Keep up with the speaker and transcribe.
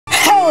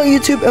Hello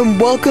YouTube and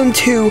welcome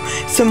to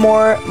some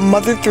more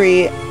Mother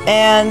 3.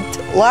 And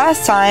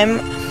last time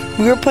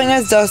we were playing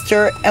as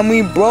Duster and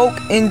we broke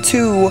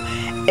into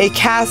a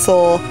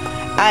castle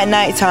at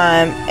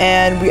nighttime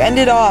and we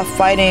ended off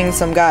fighting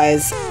some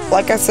guys.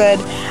 Like I said,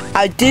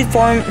 I did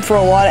farm for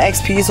a lot of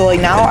XP, so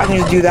like now I can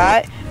just do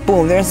that.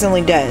 Boom, they're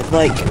instantly dead.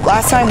 Like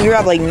last time we were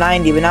at like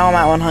 90, but now I'm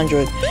at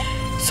 100.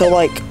 So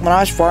like when I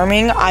was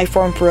farming, I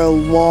farmed for a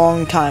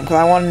long time because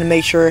I wanted to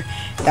make sure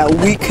that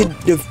we could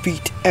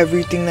defeat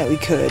everything that we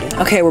could.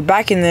 Okay, we're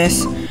back in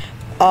this.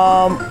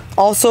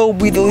 Also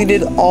we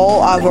deleted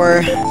all of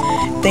our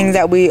things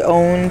that we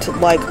owned.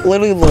 Like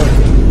literally look,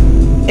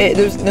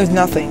 there's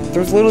nothing.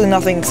 There's literally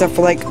nothing except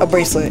for like a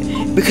bracelet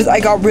because I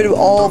got rid of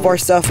all of our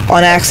stuff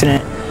on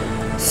accident.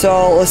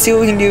 So let's see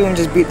what we can do and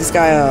just beat this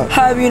guy up.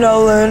 Have you not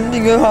learned to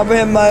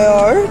comprehend my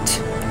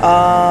art?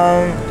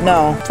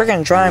 No.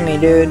 Freaking try me,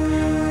 dude.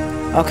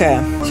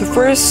 Okay, so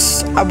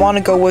first I want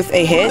to go with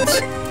a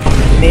hit.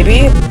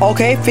 Maybe.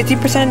 Okay,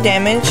 50%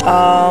 damage.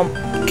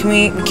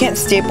 We can't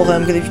staple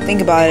him because if you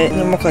think about it, it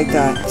doesn't work like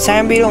that.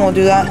 Sand Beetle won't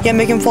do that. Yeah,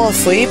 make him fall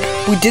asleep.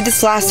 We did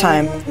this last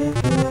time.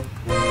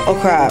 Oh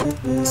crap.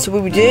 So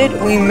what we did,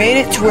 we made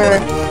it to where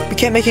we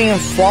kept making him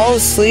fall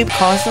asleep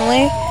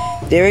constantly.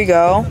 There we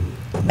go.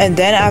 And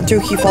then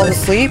after he falls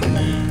asleep,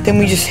 then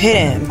we just hit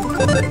him.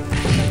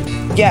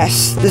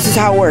 Yes, this is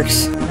how it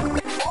works.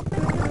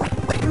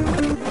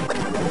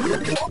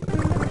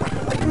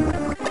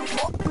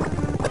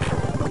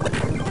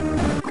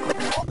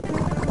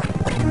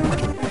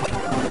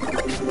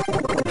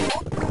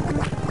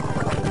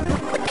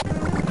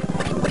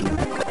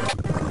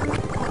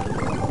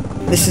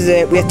 This is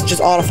it. We have to just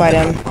auto fight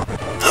him.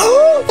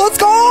 Let's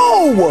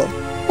go!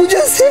 We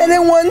just hit it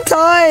one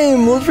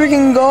time. Let's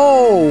freaking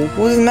go.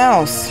 Who's his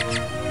mouse?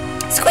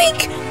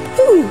 Squeak!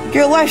 Ooh,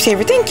 you're a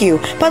lifesaver. Thank you.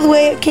 By the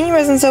way, can you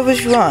resin stuff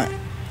if you want?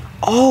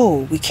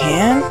 Oh, we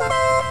can?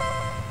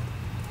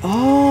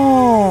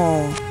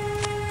 Oh.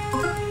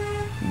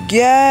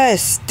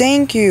 Yes,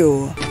 thank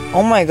you.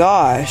 Oh my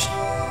gosh.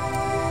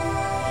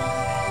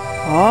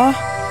 Huh?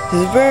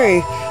 This is very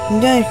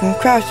nice from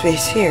craft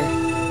space here.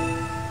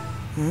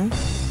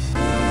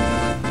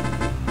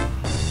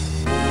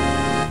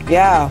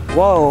 Yeah,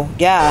 whoa,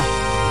 yeah.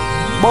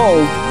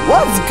 Whoa,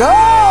 let's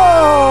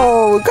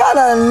go! We got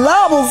a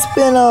novel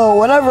spinner,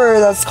 whatever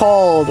that's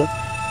called.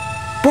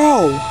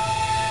 Bro!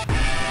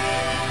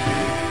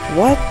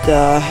 What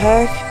the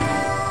heck?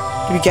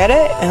 Did we get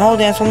it? And I'll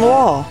dance on the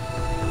wall.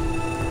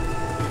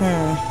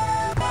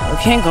 We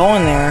can't go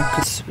in there,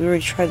 because we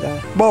already tried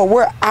that. Bro,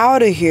 we're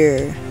out of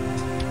here.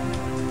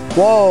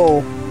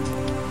 Whoa.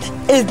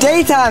 It's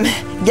daytime!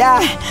 Yeah!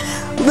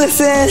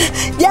 Listen!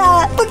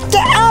 Yeah! Look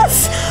at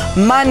us!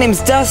 My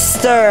name's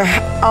Duster.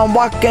 I'm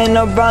walking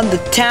around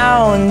the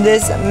town.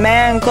 This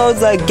man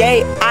closed the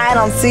gate. I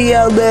don't see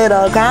a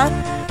little huh?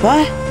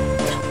 What?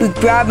 We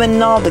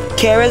grabbing all the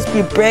carrots.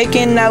 We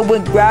breaking out.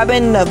 We're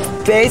grabbing the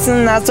face,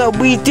 and that's what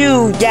we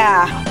do.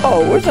 Yeah.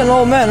 Oh, where's an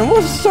old man?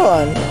 What's his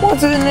son?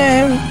 What's his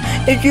name?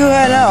 If you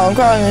head out and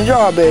cross the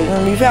drawbridge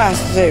and be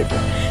fast and safer,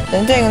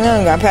 then take an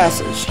underground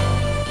passage.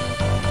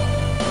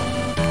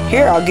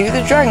 Here, I'll give you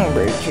the dragon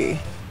bridge key.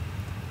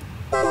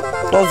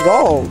 Let's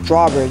go,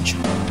 drawbridge.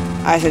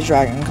 I said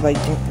dragon because I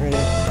didn't read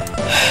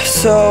it.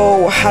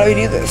 So, how do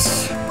we do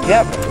this?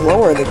 Yep,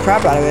 lower the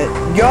crap out of it.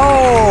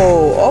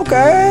 Yo,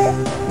 okay,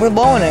 we're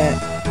blowing it.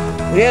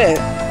 We did it.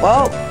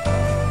 Well,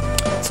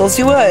 so let's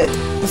see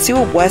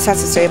what Wes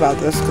has to say about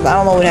this because I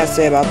don't know what he has to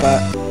say about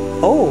that.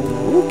 Oh,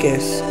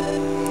 Lucas.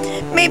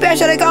 Maybe I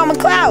should have gone with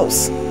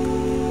Klaus.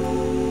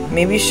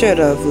 Maybe you should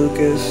have,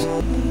 Lucas.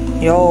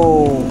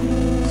 Yo.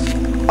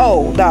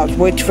 Oh, that was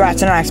way too fast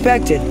than I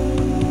expected.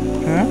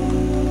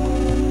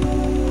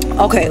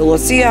 Okay,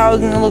 let's see how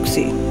it's gonna look.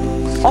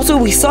 Also,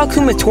 we saw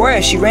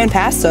KUMATORA. She ran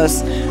past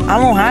us. I don't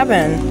know what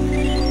happened.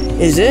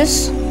 Is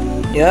this?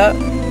 Yep. I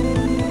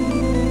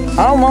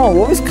don't know.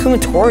 What was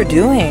KUMATORA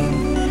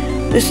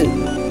doing? This is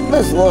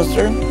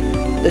Luster.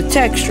 The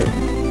texture.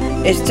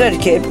 It's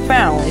dedicated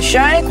profoundly.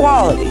 Shining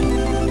quality.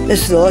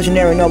 This is a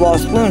legendary noble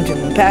spoon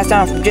tomb passed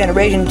down from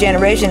generation to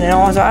generation and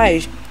also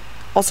Aish.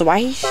 Also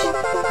Aish?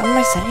 What am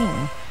I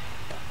saying?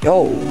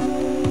 Yo,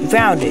 you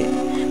found it.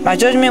 My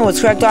judgment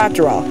was correct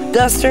after all.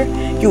 Duster,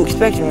 you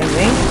expected me.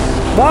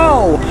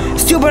 Whoa!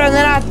 Stupider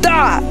than I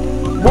thought!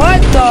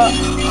 What the?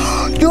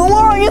 You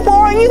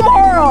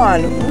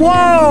moron!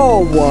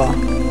 Whoa!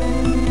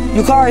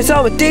 You call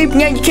yourself a thief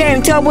and yet you can't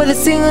even tell what the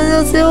single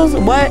is?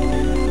 What?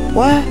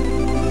 What?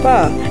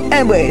 Bruh.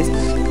 Anyways,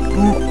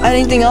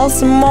 anything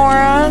else,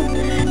 moron?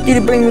 Did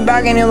you bring me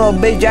back any little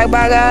big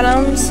jackpot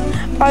items?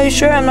 Are you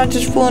sure I'm not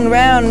just fooling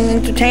around and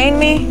entertain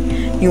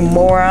me? You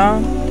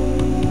moron.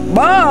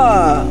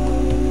 Bah!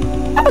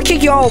 I'm gonna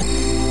kick you all.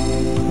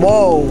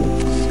 Whoa.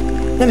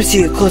 Let me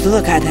see a closer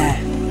look at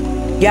that.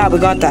 Yeah, we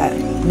got that.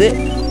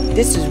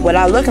 This is what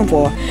I'm looking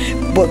for.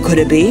 What could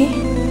it be?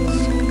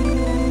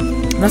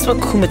 That's what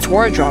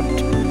KUMATORA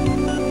dropped.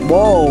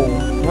 Whoa.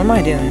 What am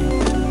I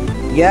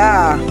doing?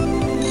 Yeah.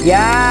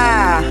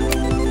 Yeah.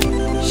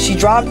 She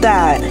dropped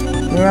that.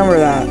 Remember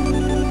that.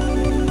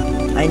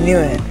 I knew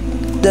it.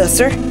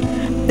 Duster,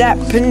 that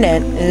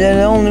pendant is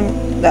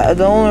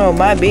the owner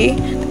might be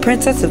the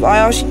princess of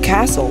Ayashi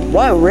Castle.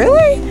 What,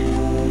 really?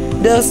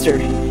 Duster,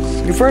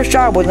 your first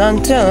job was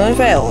until a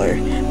failure,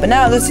 but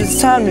now this is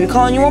time to be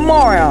calling you a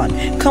moron.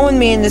 Come with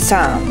me in this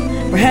town.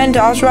 We're heading to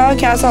Ayashi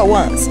Castle at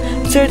once.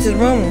 Search the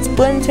room and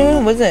split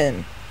into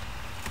within.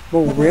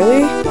 Well,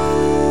 really?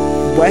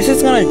 Wes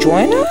is gonna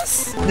join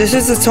us? This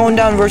is the toned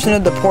down version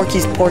of the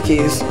Porky's.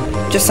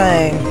 Just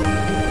saying.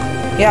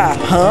 Yeah,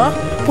 huh?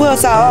 Who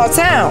else out of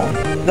town?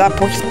 Is that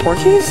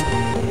Porky's?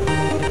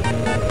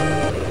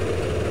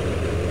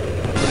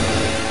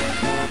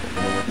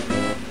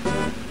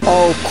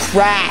 Oh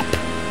crap!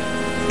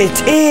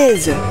 It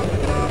is!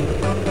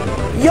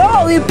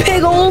 Yo, you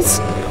piggles!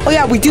 Oh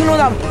yeah, we do know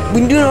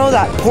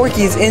that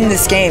Porky's in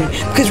this game,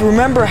 because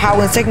remember how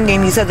in the second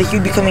game you said that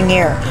he'd be coming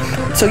here.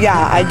 So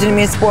yeah, I didn't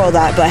mean to spoil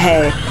that, but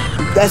hey,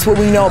 that's what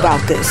we know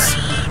about this.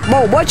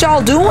 Whoa, what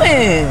y'all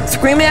doing?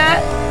 Screaming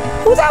at?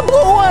 Who's that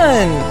blue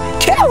one?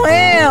 Kill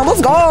him!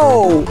 Let's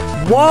go!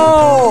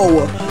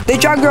 Whoa! They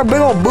drag your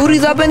big old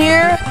booties up in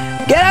here?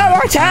 Get out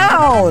of our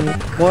town!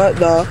 What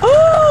the?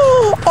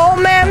 Oh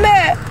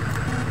man!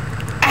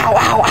 Ow,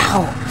 ow,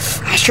 ow!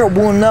 I sure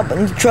wound up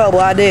into trouble,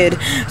 I did.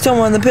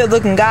 Someone in the pit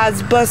looking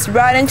guys busted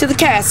right into the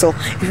castle.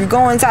 If you're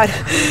going inside,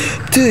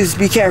 please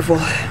be careful.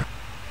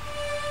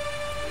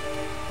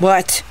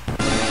 What?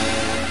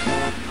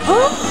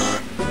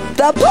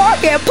 The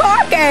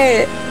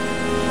pocket!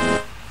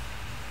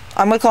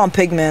 I'm gonna call him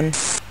Pigman.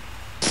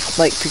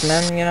 Like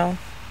Pigman, you know?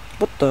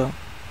 What the?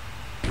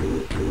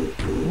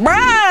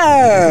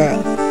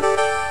 Bruh!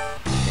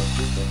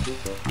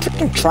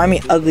 Freaking try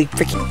me, ugly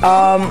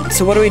freaking.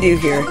 So what do we do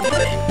here?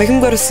 Make him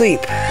go to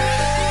sleep.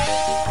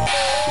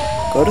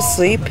 Go to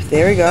sleep.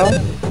 There we go.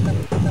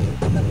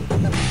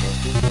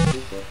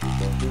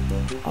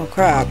 Oh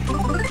crap.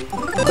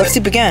 Go to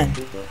sleep again.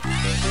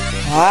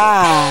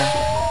 Ah.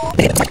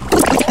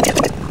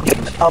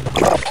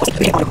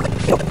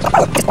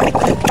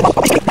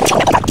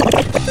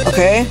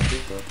 Okay.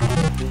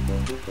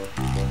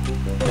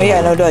 Oh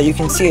yeah, no duh, you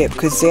can see it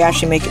because they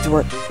actually make it to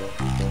work.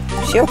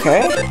 Is she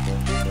okay?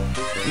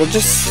 We'll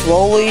just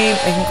slowly make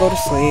him go to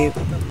sleep.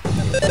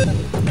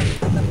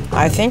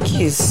 I think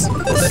he's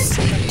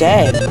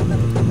dead.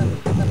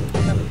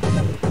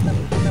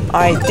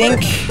 I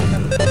think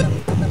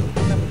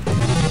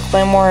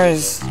Claymore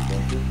is...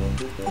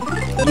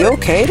 You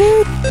okay,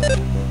 dude?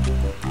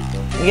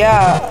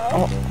 Yeah.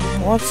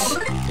 What's...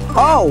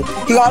 Oh!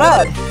 He got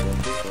up!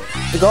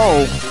 To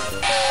go.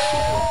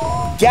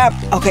 Yep.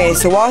 Okay,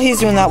 so while he's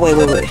doing that... Wait.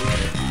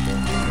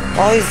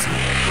 While he's...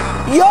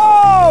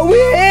 Yo! We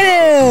hit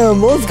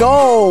him! Let's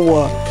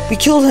go! We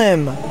killed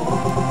him!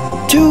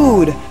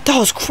 Dude! That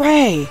was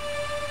cray!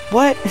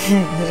 What?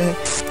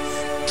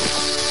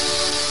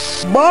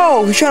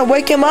 Whoa! He's trying to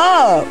wake him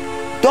up!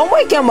 Don't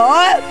wake him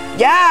up!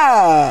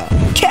 Yeah!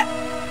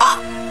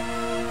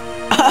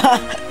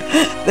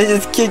 They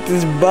just kicked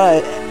his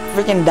butt.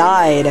 Freaking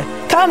died.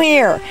 Come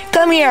here,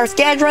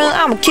 Scadron.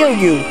 I'ma kill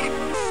you.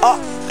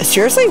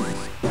 Seriously?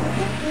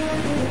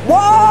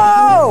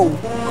 Whoa!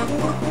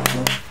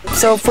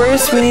 So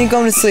first we need to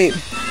go to sleep.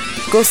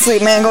 Go to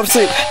sleep, man. Go to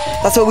sleep.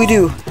 That's what we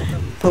do.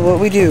 But what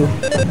we do.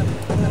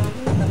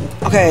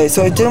 Okay,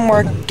 so it didn't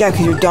work. Yeah,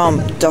 because you're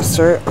dumb,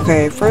 Duster.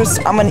 Okay, first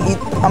I'm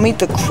gonna eat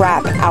the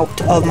crap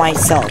out of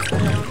myself.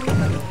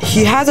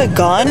 He has a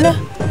gun.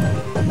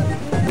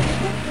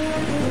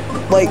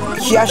 Like,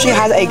 he actually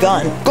has a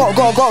gun. Go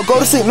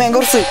to sleep, man, go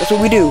to sleep. That's what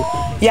we do.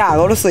 Yeah,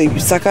 go to sleep, you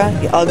sucker,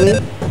 you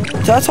ugly.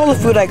 So that's all the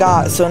food I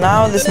got. So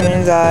now this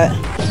means that...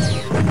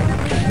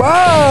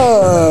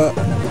 Bruh!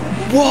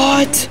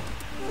 What?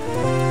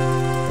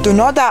 They're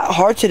not that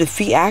hard to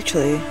defeat,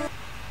 actually.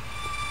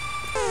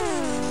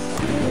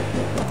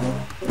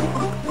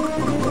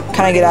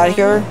 Can I get out of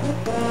here?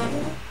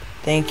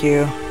 Thank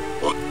you.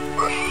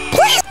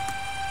 Please!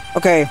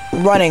 Okay,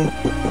 running.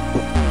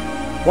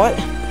 What?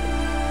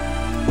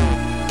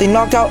 They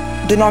knocked out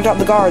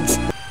the guards.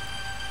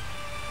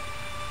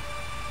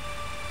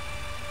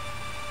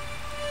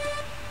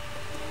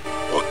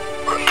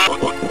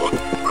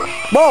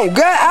 Whoa,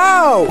 get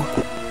out!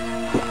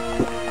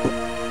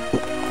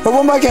 Oh,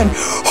 one back in.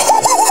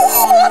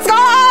 Let's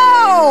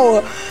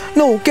go!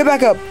 No, get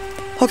back up.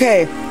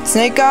 Okay,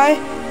 snake guy,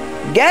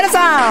 get us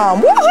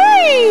on!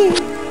 Woohoo!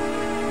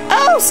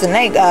 Oh,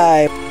 snake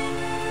guy.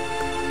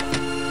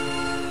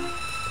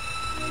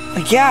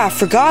 Yeah, I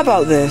forgot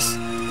about this.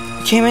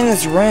 Came in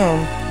this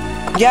room.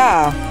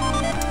 Yeah.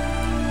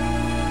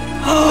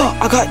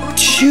 I got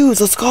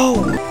shoes. Let's go.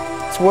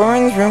 So what are we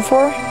in this room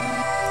for?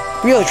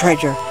 Real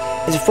treasure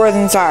is further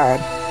inside.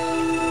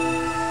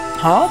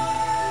 Huh?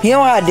 You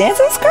know how to dance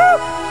this girl?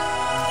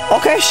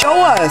 Okay, show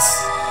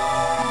us.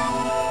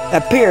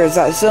 It appears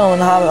that someone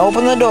had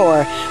opened the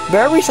door.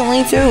 Very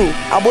recently too.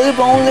 I believe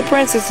only the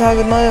princess has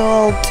the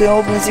money to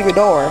open the secret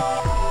door.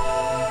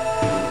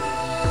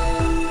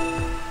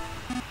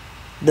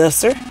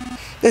 Duster?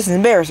 This is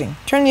embarrassing.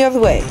 Turn the other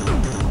way.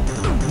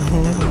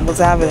 What's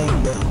happening?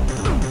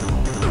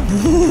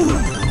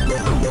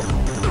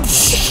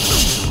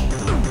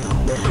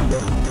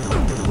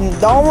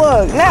 Don't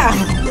look. Now.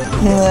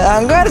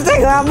 I'm gonna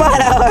take my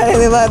butt out or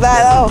anything like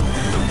that. Oh.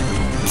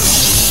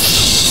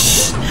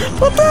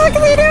 What the heck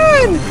is he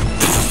doing?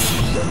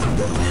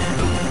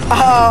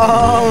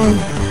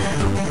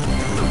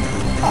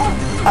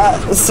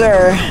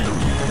 Sir.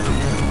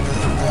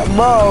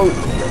 Bro.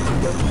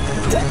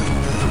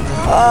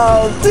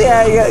 Oh,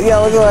 yeah,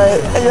 look at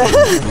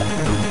it.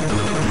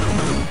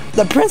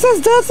 The princess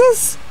does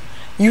this?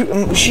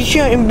 She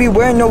shouldn't be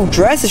wearing no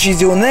dress if she's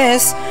doing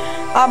this.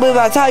 I believe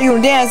I taught you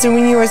dancing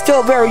when you were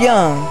still very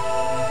young.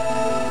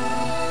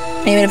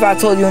 Even if I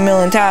told you a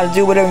million times to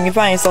do whatever you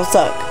find yourself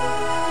stuck.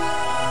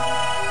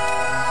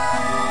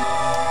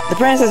 The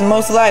princess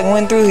most likely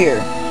went through here.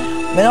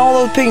 And all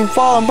those pigs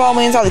falling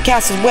probably inside the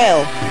castle as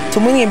well. So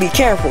we need to be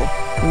careful.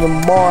 You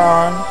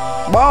moron.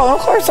 Bro, of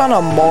course I'm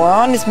a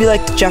moron. This be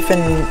like the Jeff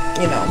and,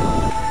 you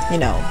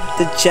know,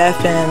 the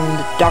Jeff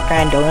and Dr.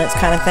 and Donuts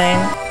kind of thing.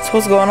 So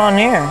what's going on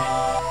here?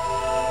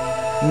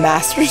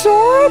 Master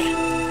Sword?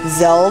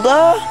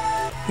 Zelda?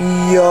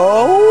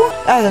 Yo?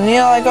 That's a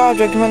neon-like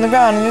object from the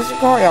ground in this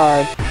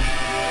courtyard.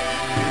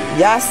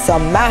 Yes, a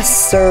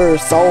Master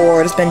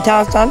Sword. It's been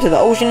tossed onto the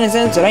ocean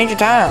since ancient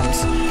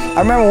times. I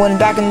remember when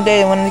back in the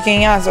day when the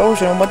king asked the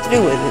ocean what to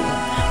do with it.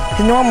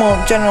 His normal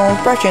general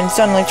expression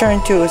suddenly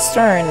turned to a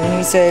stern and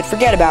he said,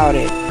 forget about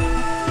it.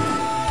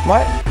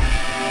 What?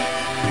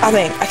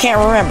 I can't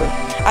remember.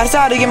 I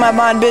decided to get my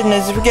mind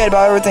business and forget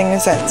about everything in a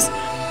sense.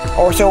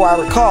 Or so I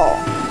recall.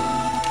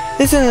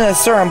 This isn't a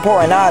so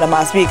important item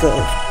I speak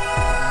of.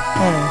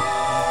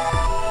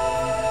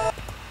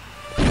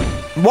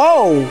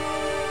 Whoa!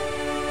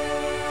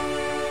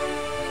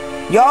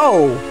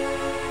 Yo!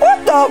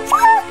 What the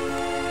fuck?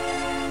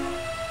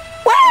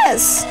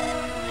 Wes!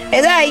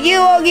 Is that you,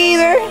 old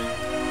geezer?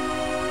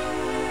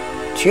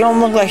 She don't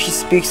look like she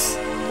speaks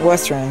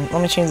Western.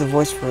 Let me change the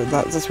voice for her.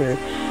 That's weird.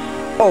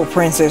 Oh,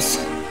 princess.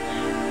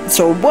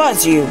 So it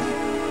was you.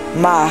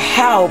 My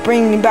how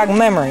bringing me back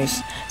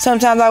memories.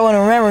 Sometimes I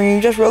wouldn't remember you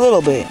just for a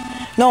little bit.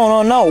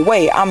 No,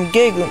 wait, I'm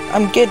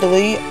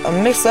giddily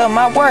mixed up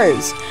my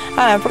words.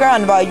 I haven't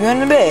forgotten about you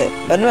in a bit.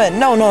 But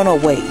no,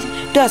 wait.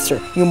 Duster,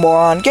 you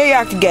moron, get your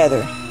act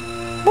together.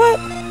 What?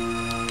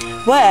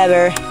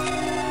 Whatever.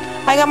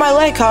 I got my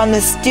leg caught in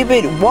this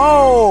stupid,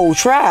 whoa,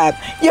 trap.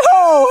 Yo,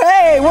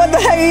 hey, what the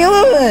heck are you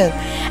doing?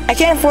 I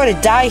can't afford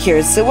to die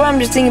here, so what I'm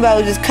just thinking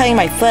about is just cutting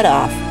my foot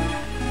off.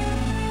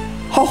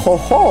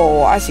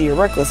 Ho, I see you're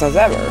reckless as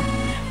ever.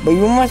 But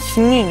you must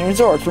need to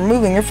resort for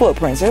moving your foot,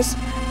 princess.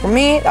 For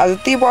me, I was a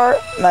thief art,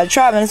 my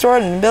trap and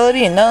sword and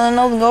ability, and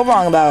nothing to go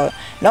wrong about it.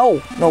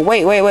 No,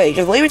 wait,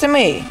 just leave it to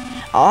me.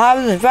 I'll have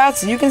it as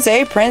fast as you can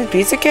say, prince,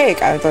 piece of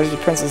cake. I thought it was a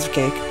princess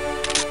cake.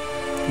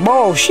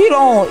 Bro, she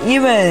don't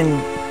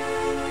even...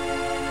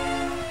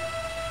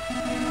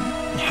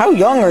 How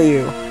young are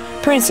you?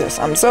 Princess,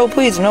 I'm so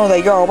pleased to know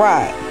that you're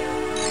alright.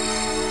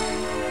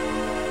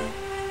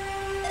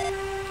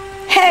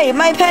 Hey,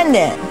 my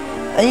pendant!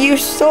 And you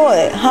stole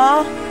it,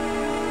 huh?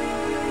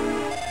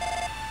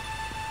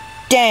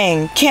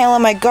 Dang, can't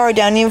let my guard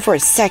down even for a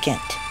second.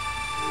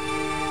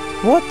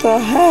 What the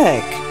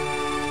heck?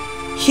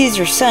 He's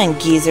your son,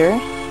 geezer.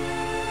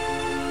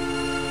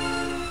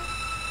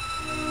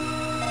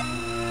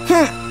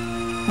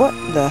 What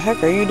the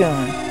heck are you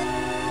doing?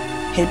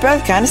 His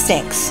breath kinda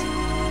stinks.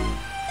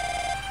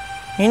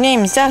 Your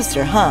name's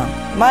Duster, huh?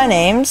 My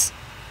name's...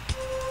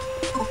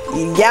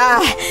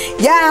 Yeah.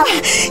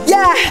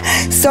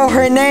 So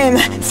her name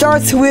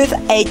starts with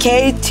a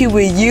K to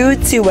a U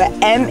to a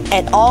M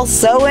and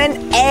also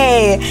an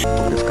A.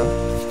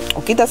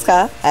 Okay, that's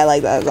good. I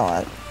like that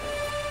song.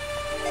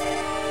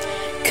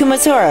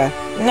 KUMATORA,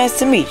 nice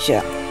to meet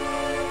you.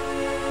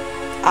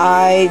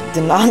 I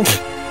did not.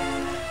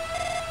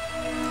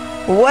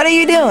 What are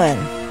you doing?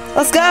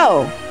 Let's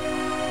go.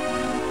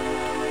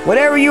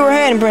 Whatever you were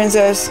heading,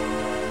 princess.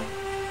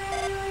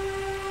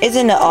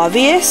 Isn't it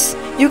obvious?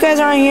 You guys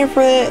aren't here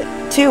for it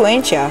too,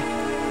 ain't ya?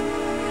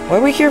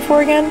 What are we here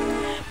for again?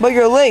 But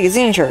your leg is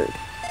injured.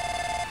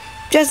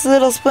 Just a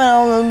little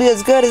spin will be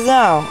as good as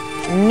now.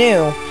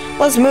 New.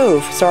 Let's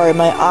move. Sorry,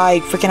 my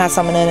eye freaking has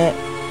something in it.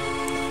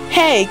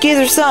 Hey,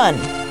 geezer son.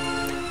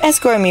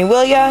 Escort me,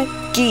 will ya?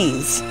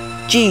 Geez.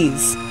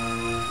 Jeez.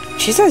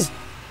 She says...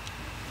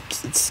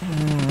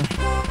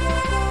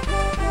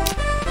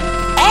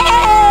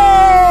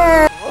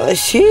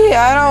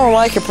 I don't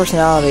like her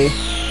personality.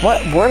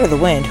 What word of the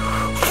wind?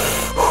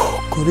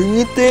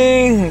 Good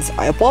things.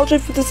 I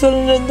apologize for the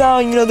sudden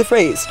down, you know the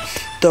phrase.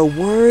 The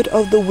word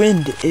of the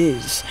wind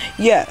is.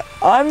 Yeah,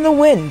 I'm the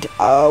wind,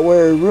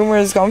 where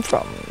rumors come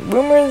from.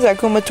 Rumors that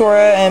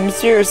KUMATORA, a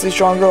mysteriously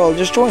strong girl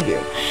just joined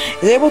you,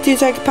 is able to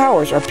detect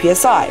powers, or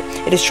PSI.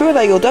 It is true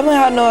that you'll definitely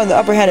have no the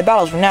upper hand in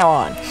battles from now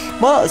on.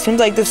 Well, it seems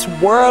like this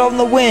word on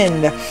the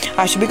wind.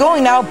 I should be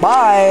going now.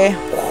 Bye.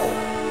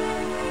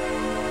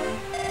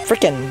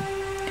 Frickin'.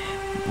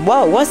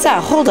 Whoa, what's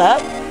that? Hold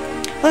up.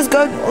 Let's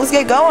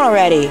get going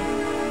already.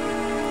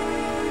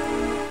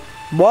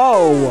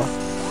 Whoa.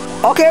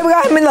 Okay, we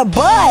got him in the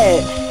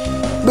butt.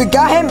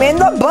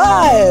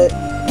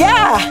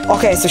 Yeah.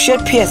 Okay, so she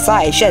had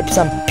PSI. She had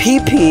some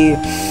PP.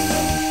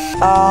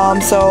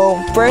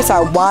 So first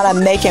I wanna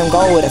make him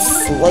go to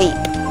sleep.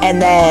 And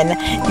then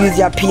use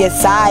your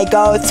PSI,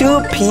 go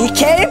to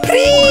PK,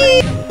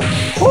 please!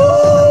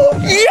 Woo!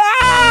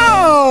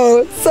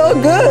 Yo! So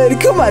good!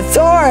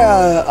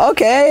 KUMATORA!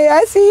 Okay,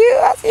 I see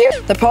you.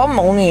 The problem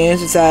only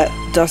is that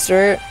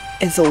Duster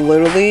is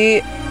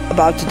literally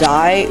about to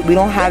die. We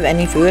don't have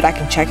any food. I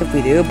can check if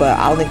we do, but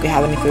I don't think we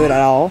have any food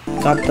at all.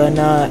 Got the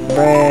nut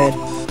bread.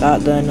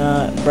 Got the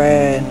nut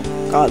bread.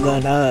 Got the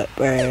nut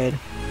bread.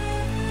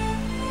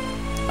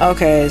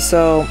 Okay,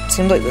 so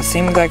seems like the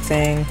same exact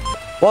thing.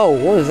 Whoa,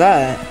 what was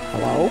that?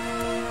 Hello?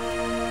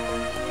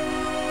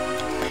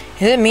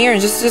 Is it me or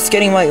is this just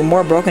getting like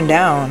more broken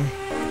down?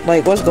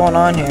 Like, what's going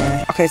on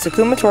here? Okay, so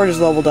KUMATORA just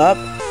leveled up.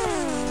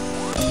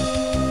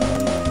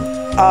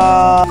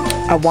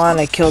 I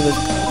wanna kill this.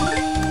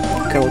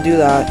 Okay, we'll do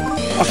that.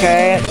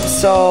 Okay,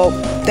 so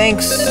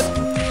thanks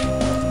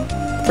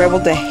for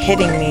able to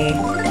hitting me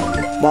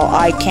while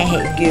I can't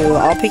hit you.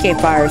 I'll PK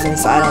fire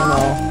since I don't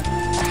know.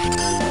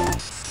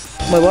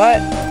 Wait, what?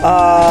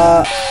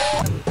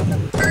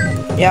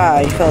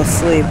 Yeah, you fell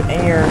asleep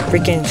and your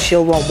freaking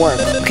shield won't work.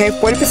 Okay,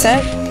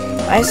 40%.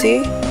 I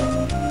see.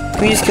 Can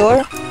we just kill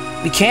her?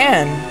 We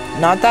can.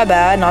 Not that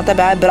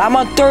bad, but I'm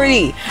on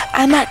 30.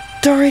 I'm at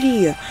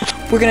 30.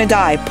 We're gonna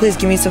die. Please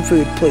give me some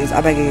food, please.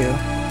 I beg of you.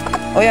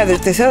 Oh yeah,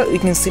 they said we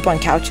can sleep on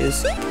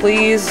couches.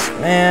 Please,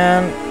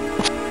 man.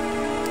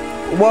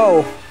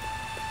 Whoa.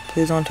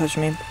 Please don't touch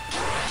me.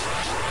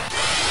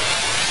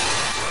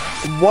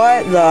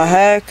 What the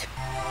heck?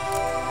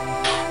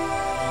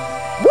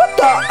 What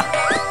the?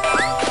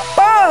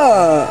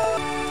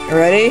 You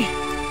ready?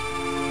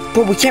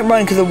 But we can't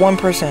run because of one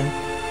person.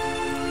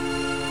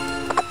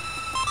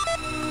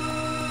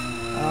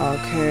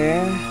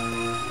 Okay.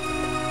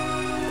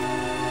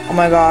 Oh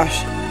my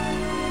gosh.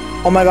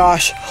 Oh my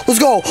gosh. Let's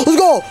go. Let's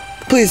go.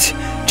 Please.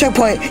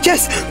 Checkpoint.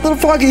 Yes. Little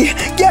Froggy.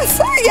 Yes.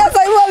 Yes.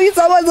 I love you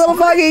so much, Little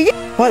Froggy.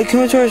 What?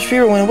 KUMATORA's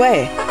fever went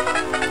away.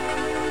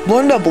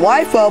 Learned up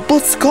life up.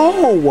 Let's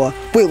go.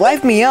 Wait,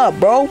 life me up,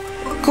 bro.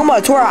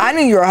 KUMATORA, I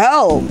need your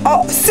help.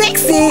 Oh,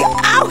 60.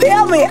 Oh,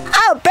 help me.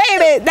 Oh,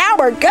 baby. Now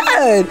we're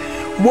good.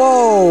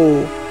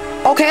 Whoa.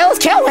 Okay, let's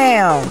kill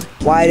him.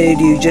 Why did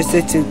you just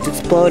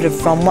explode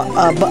from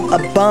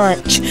a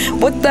bunch?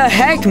 What the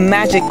heck,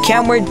 Magic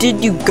Cam? Where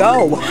did you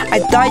go? I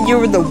thought you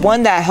were the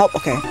one that helped.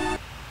 Okay.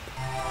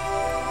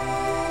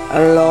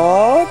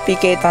 Hello,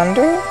 PK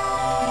Thunder?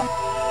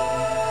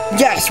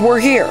 Yes, we're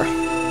here.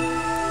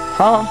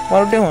 Huh?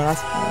 What are we doing?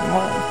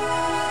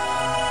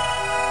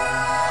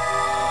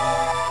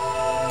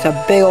 It's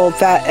a big old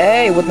fat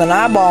egg with an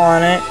eyeball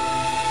on it.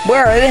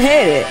 Where did it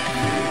hit it?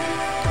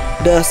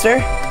 Duster.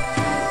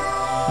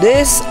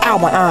 This, ow,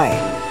 my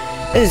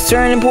eye. This is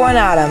an important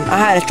item. I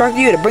had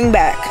instructed you to bring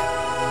back.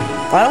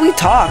 Why don't we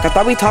talk? I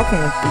thought we talked in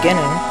the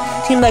beginning.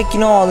 Seemed like you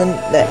know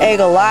the egg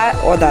a lot,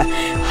 or the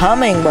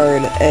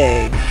hummingbird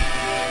egg.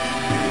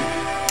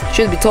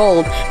 Should be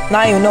told,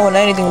 not even knowing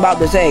anything about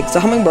this egg. It's a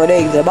hummingbird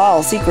egg, the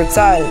ball, secrets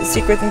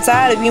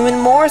inside of even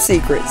more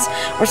secrets,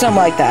 or something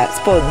like that.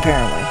 Supposed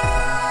apparently.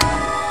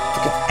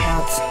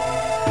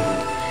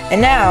 And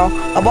now,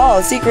 a ball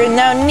of secret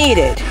now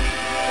needed.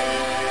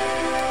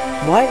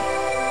 What?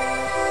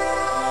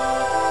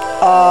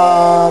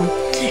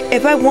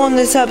 If I warm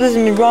this up, this is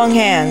in the wrong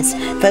hands.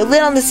 If I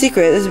lit on the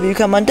secret, this would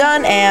become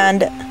undone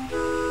and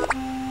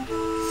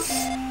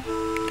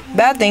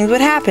bad things would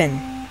happen.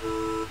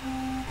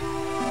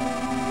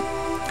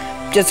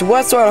 Just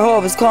what sort of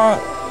hope is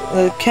calling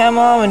the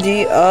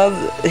calamity of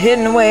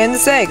hidden away in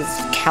this egg?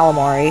 It's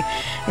calamari.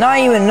 Not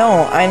even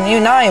know.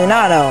 Not even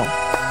know.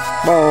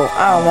 Bro,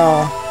 I don't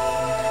know.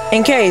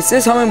 In case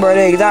this hummingbird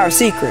egg is our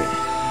secret.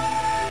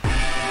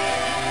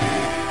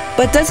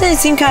 But doesn't it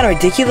seem kind of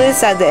ridiculous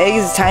that the egg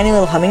is a tiny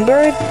little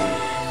hummingbird?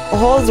 It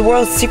holds the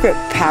world's secret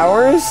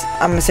powers?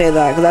 I'm gonna say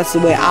that because that's the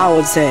way I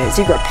would say it.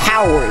 Secret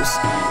powers.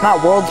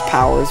 Not world's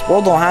powers.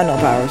 World don't have no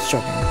powers.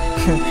 Joking.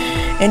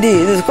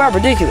 Indeed, this is quite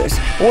ridiculous.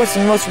 But what's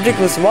the most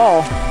ridiculous of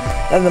all?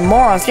 That the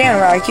moron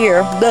standing right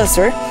here,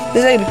 Duster,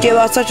 this egg give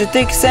out such a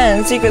thick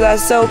scent secret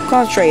that's so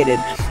concentrated.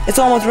 It's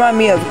almost remind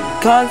me of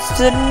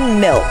constant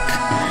milk.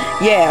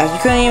 Yeah, you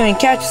couldn't even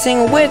catch a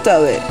single whiff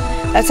of it.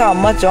 That's how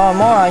much of a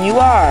moron you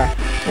are.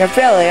 You're a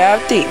failure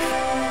of a thief.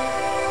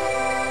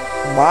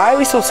 Why are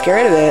we so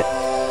scared of it?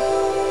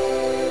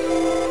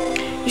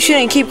 You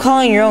shouldn't keep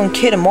calling your own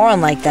kid a moron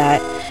like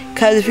that.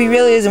 Cause if he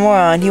really is a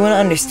moron, he wouldn't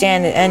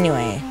understand it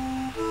anyway.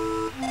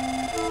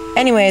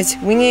 Anyways,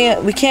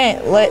 we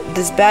can't let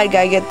this bad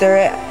guy get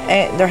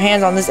their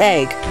hands on this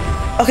egg.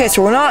 Okay,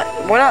 so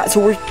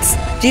we're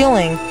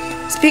stealing.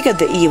 Speak of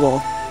the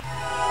evil.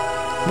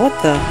 What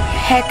the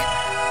heck?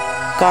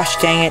 Gosh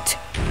dang it.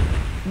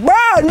 Bro,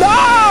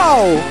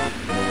 no!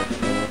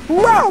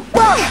 Bro,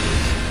 bro!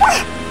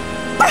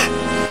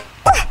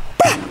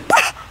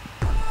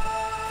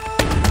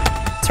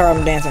 Sorry,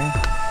 I'm dancing.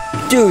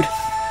 Dude.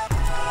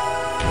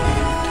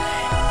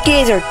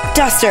 Gazer,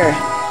 Duster,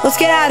 let's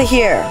get out of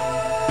here.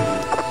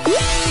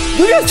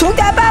 You just took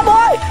that bad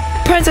boy?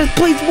 Princess,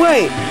 please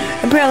wait.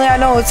 Apparently I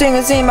know it's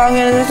saying about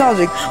him in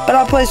nostalgic, but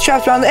I'll place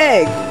traps around the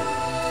egg.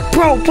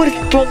 Bro, what is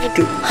wrong with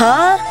you?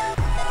 Huh?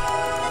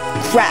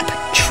 Crap.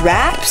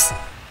 Traps?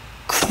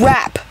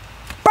 Crap.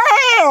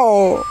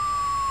 Bow!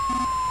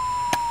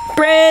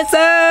 Princess!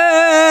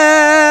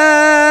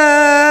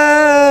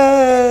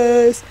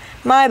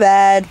 My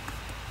bad.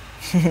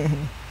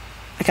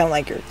 I kinda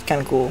like her. It's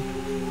kinda cool.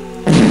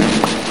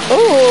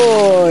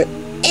 Ooh!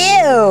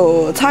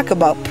 Ew! Talk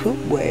about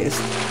poop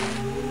waste.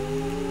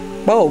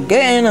 Whoa,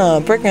 get in a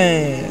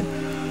frickin'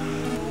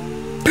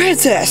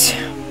 princess!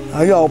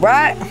 Are you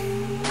alright?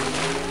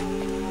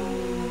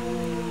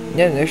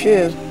 Yeah, there she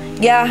is.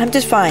 Yeah, I'm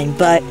just fine,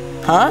 but...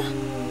 Huh?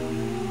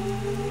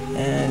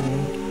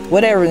 And...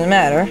 whatever the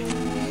matter.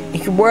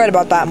 If you're worried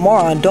about that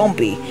moron, don't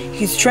be.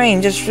 He's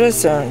trained just for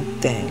this certain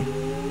thing.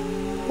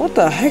 What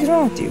the heck is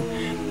wrong with you?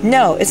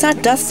 No, it's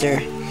not Duster.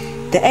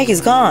 The egg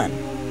is gone.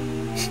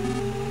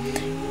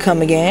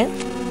 Come again?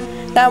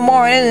 That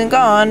moron isn't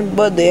gone,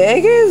 but the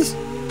egg is?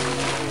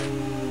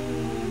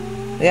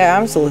 Yeah,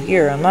 I'm still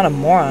here. I'm not a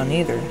moron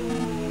either.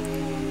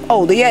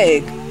 Oh, the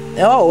egg.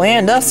 Oh,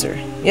 and Duster.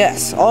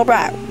 Yes,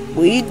 alright.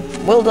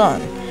 Well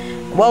done.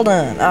 Well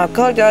done. I'll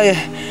call you.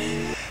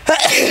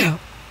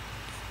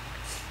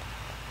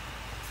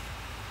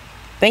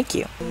 Thank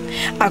you.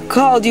 I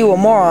called you a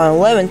moron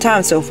 11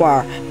 times so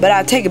far, but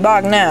I take it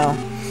back now.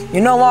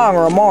 You're no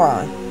longer a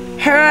moron.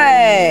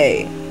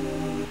 Hooray!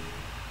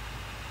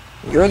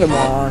 You're the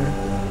moron.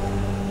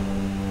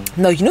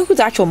 No, you know who's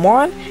the actual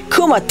moron?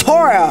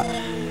 KUMATORA!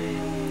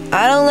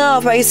 I don't know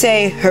if I can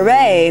say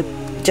hooray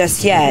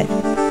just yet.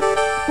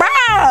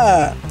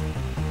 Ah!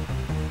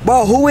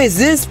 Bro, who is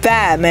this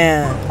fat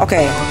man?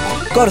 Okay.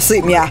 Go to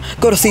sleep, yeah.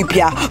 Go to sleep,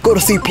 yeah. Go to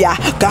sleep, yeah.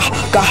 Go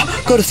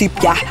to sleep,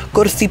 yeah.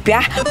 Go to sleep,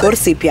 yeah. Go to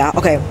sleep, yeah.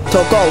 Okay,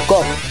 so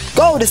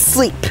go to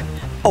sleep.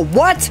 Oh,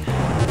 what?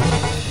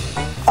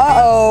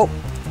 Uh-oh.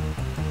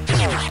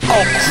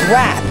 Oh,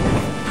 crap.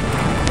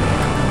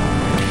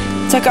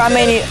 It's like I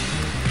made it.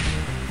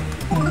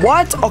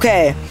 What?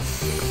 Okay.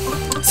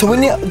 So we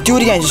need to do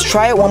it again. Just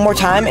try it one more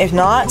time. If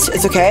not,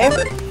 it's okay.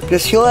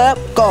 Just heal it up.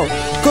 Go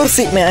to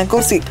sleep, man. Go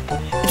to sleep.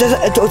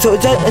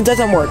 It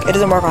doesn't work. It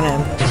doesn't work on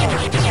him.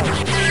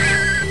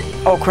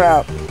 Oh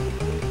crap.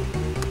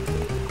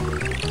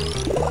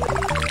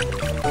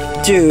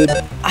 Dude,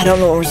 I don't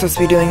know what we're supposed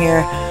to be doing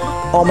here.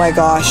 Oh my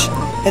gosh.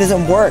 It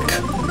doesn't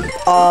work.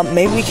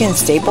 Maybe we can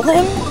staple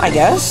him? I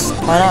guess?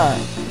 Why not?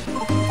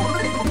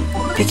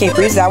 PK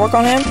freeze, does that work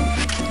on him?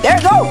 There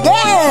we go!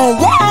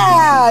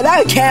 Yeah!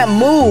 That can't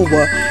move!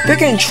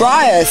 Freaking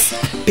try us!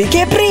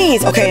 PK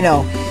freeze! Okay,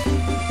 no.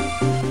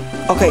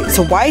 Okay,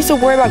 so why are you so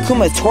worried about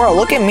KUMATORA?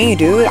 Look at me,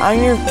 dude.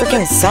 I'm your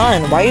freaking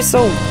son. Why are you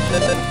so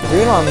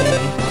rude on me?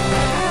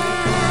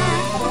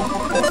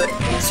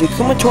 So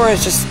KUMATORA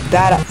is just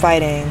bad at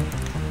fighting.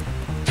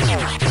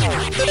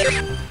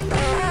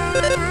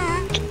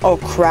 Oh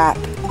crap.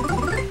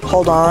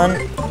 Hold on.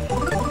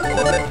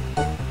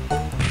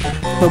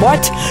 Wait,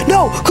 what?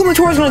 No!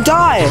 KUMATORA's gonna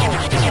die!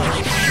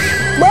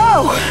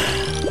 Bro!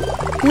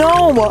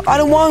 No! I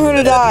don't want her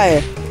to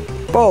die!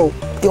 Bro,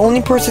 the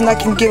only person that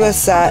can give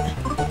us that...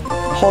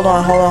 Hold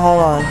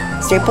on.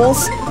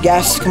 Staples?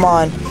 Yes, come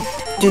on.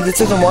 Dude, this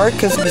doesn't work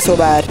because it'd be so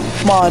bad.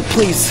 Come on,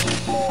 please.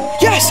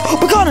 Yes!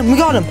 We got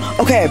him!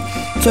 Okay,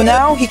 so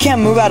now he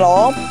can't move at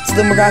all. So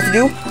then we're gonna have to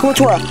do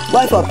KUMATORA,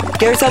 life up.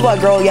 Get yourself up,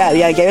 girl.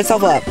 Yeah, get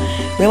yourself up.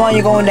 We don't want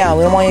you going down.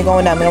 What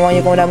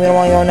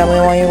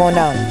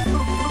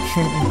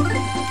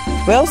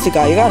else you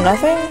got? You got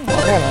nothing?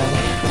 Okay, man.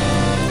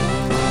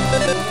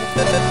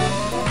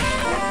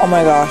 Oh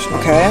my gosh,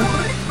 okay.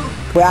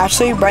 But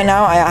actually, right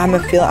now, I have a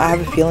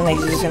feeling like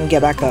he's just gonna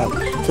get back up.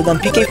 So then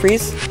PK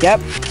freeze.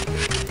 Yep.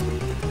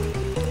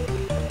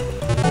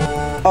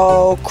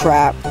 Oh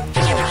crap.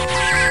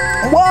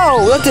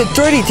 Whoa, that did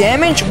 30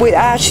 damage? Wait,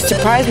 that actually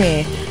surprised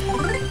me.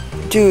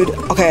 Dude,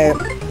 okay.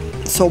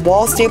 So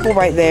wall staple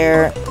right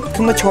there.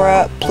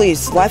 KUMATORA,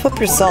 please, life up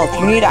yourself.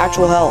 You need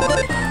actual help.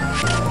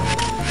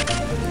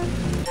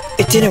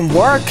 It didn't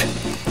work.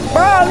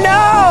 Bro,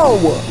 no!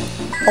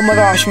 Oh my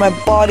gosh, my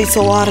body's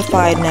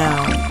solidified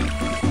now.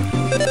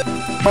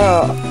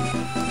 Bro.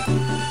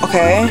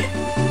 Okay.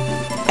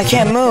 I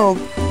can't move.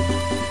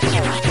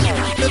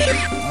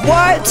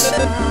 What?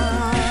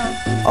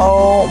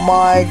 Oh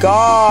my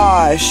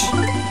gosh.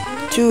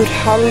 Dude,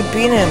 how do we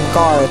beat him?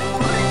 Guard.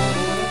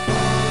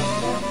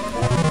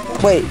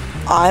 Wait,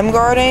 I'm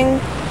guarding?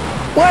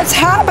 What's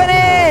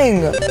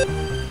happening?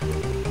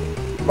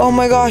 Oh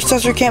my gosh,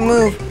 Duster can't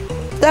move.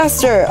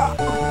 Duster!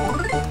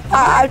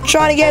 I'm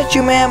trying to get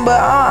you, man, but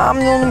I'm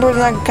the only person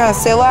that can kind of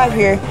stay alive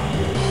here.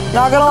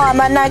 Not gonna lie, I'm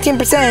at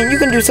 19%. You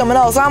can do something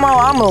else. I'm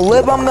gonna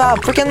live on that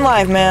freaking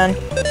life, man.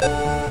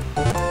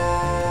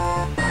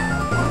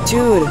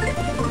 Dude,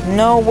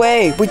 no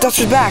way. Wait,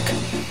 Duster's back.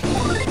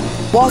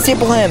 Wall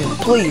staple him,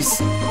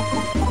 please.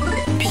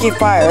 PK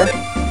fire.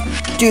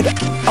 Dude,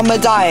 I'm gonna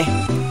die.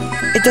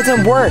 It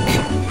doesn't work.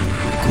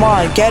 Come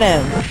on, get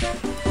him.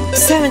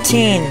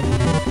 17.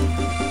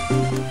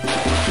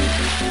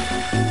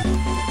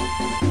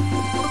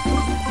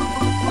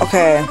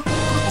 Okay,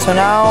 so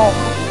now,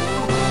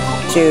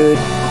 dude,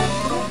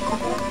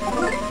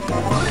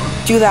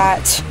 do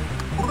that.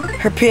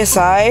 Her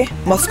PSI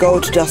must go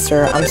to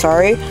Duster. I'm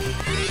sorry.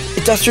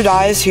 If Duster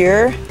dies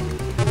here,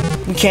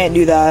 we can't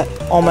do that.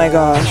 Oh my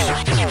gosh.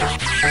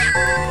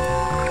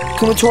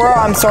 KUMATORA,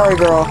 I'm sorry,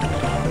 girl.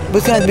 But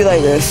it's gonna be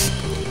like this.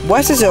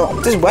 West is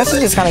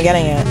just kind of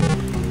getting it.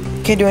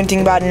 Can't do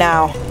anything about it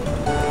now.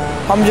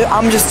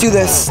 I'm just do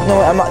this.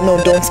 No, I'm not.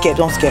 No, don't skip.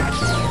 Don't skip.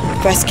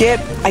 If I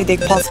skip, I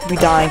think possibly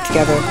dying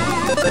together.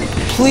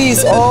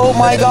 Please. Oh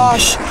my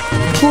gosh.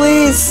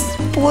 Please.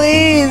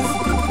 Please.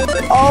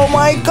 Oh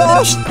my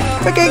gosh.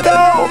 Freaking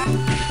go.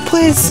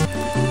 Please.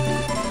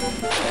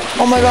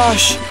 Oh my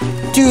gosh.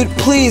 Dude,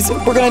 please.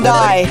 We're gonna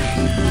die.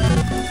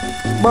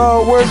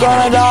 Bro, we're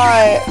gonna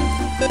die.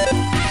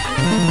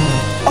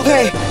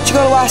 Okay, she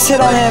got a last hit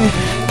on him.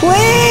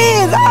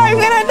 Please, I'm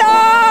gonna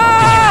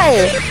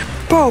die!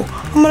 Bro,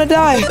 I'm gonna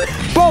die.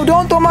 Bro,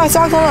 don't throw my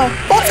socks on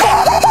her. Let's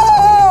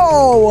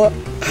go!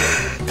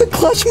 The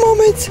clutch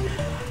moment.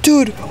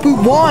 Dude, we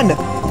won.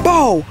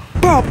 Bro.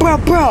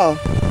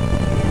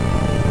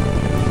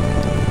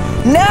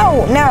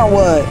 Now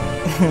what?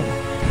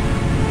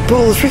 Bro,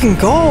 let's freaking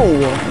go.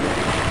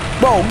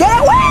 Bro, get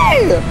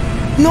away!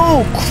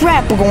 No,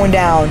 crap, we're going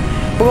down.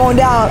 We're going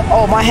down.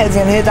 Oh, my head's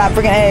gonna hit that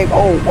freaking egg.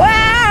 Oh,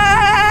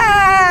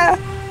 wow!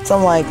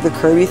 Something like the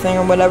Kirby thing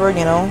or whatever,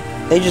 you know?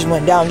 They just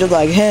went down just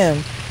like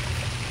him.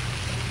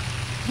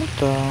 What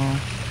the?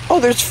 Oh,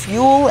 there's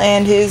Fuel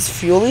and his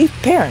Fuely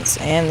parents.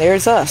 And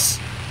there's us.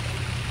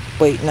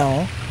 Wait,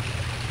 no.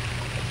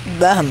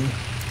 Them.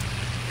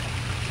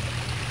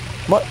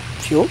 What?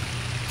 Fuel?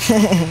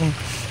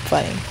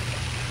 Funny.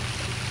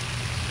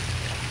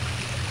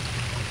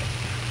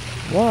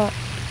 What?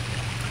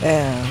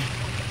 Yeah.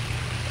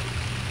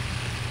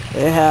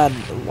 They had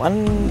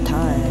one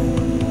time.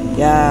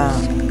 Yeah.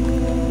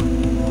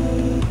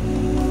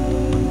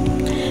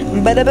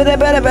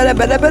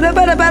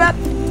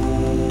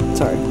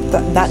 Sorry,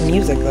 that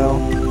music though.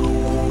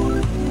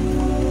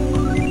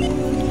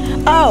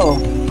 Oh,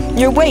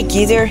 you're awake,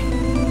 geezer.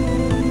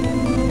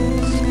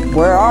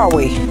 Where are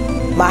we?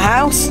 My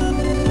house?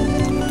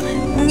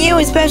 You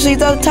especially,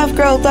 those tough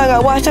girls that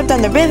got washed up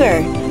down the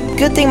river.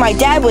 Good thing my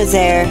dad was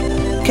there.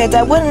 Because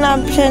I wouldn't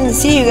have pretended to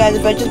see you guys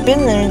if I'd just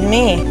been there with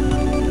me.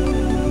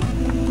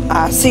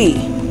 I see.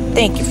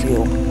 Thank you,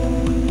 Fuel.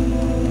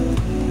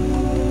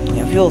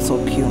 Yeah, Fuel's so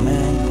cute,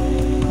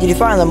 man. Did you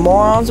find the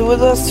morons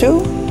with us,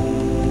 too?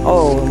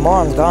 Oh, the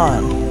moron's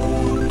gone.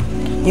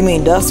 You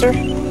mean Duster?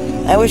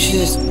 I wish it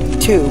was just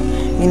two.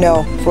 You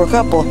know, for a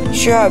couple,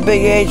 sure have a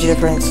big age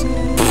difference.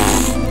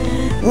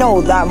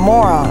 No, that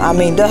moron, I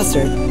mean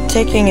Duster,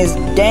 taking his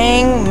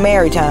dang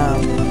merry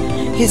time.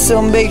 He's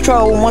some big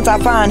trouble once I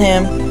find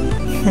him.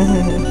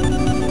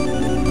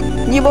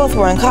 You both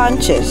were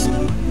unconscious.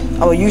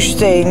 Oh, you should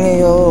stay in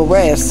a little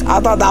rest. I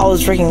thought that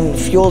was freaking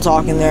Fuel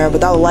talking there,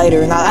 but that was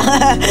later.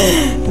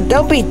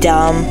 Don't be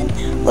dumb.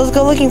 Let's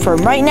go looking for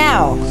him right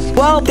now.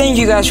 Well, thank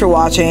you guys for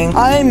watching.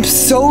 I'm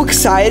so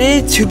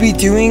excited to be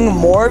doing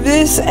more of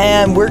this,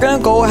 and we're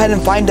gonna go ahead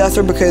and find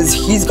Duster because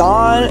he's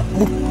gone.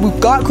 We've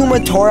got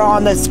KUMATORA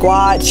on the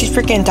squad. She's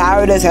freaking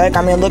tired as heck.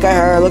 I mean, look at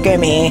her, look at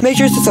me. Make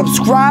sure to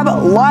subscribe,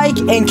 like,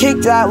 and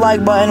kick that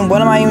like button.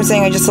 What am I even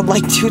saying? I just said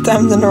like 2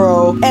 times in a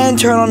row. And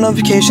turn on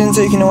notifications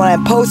so you can know when I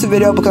post a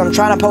video because I'm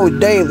trying to post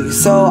daily.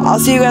 So I'll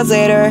see you guys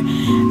later.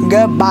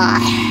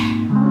 Goodbye.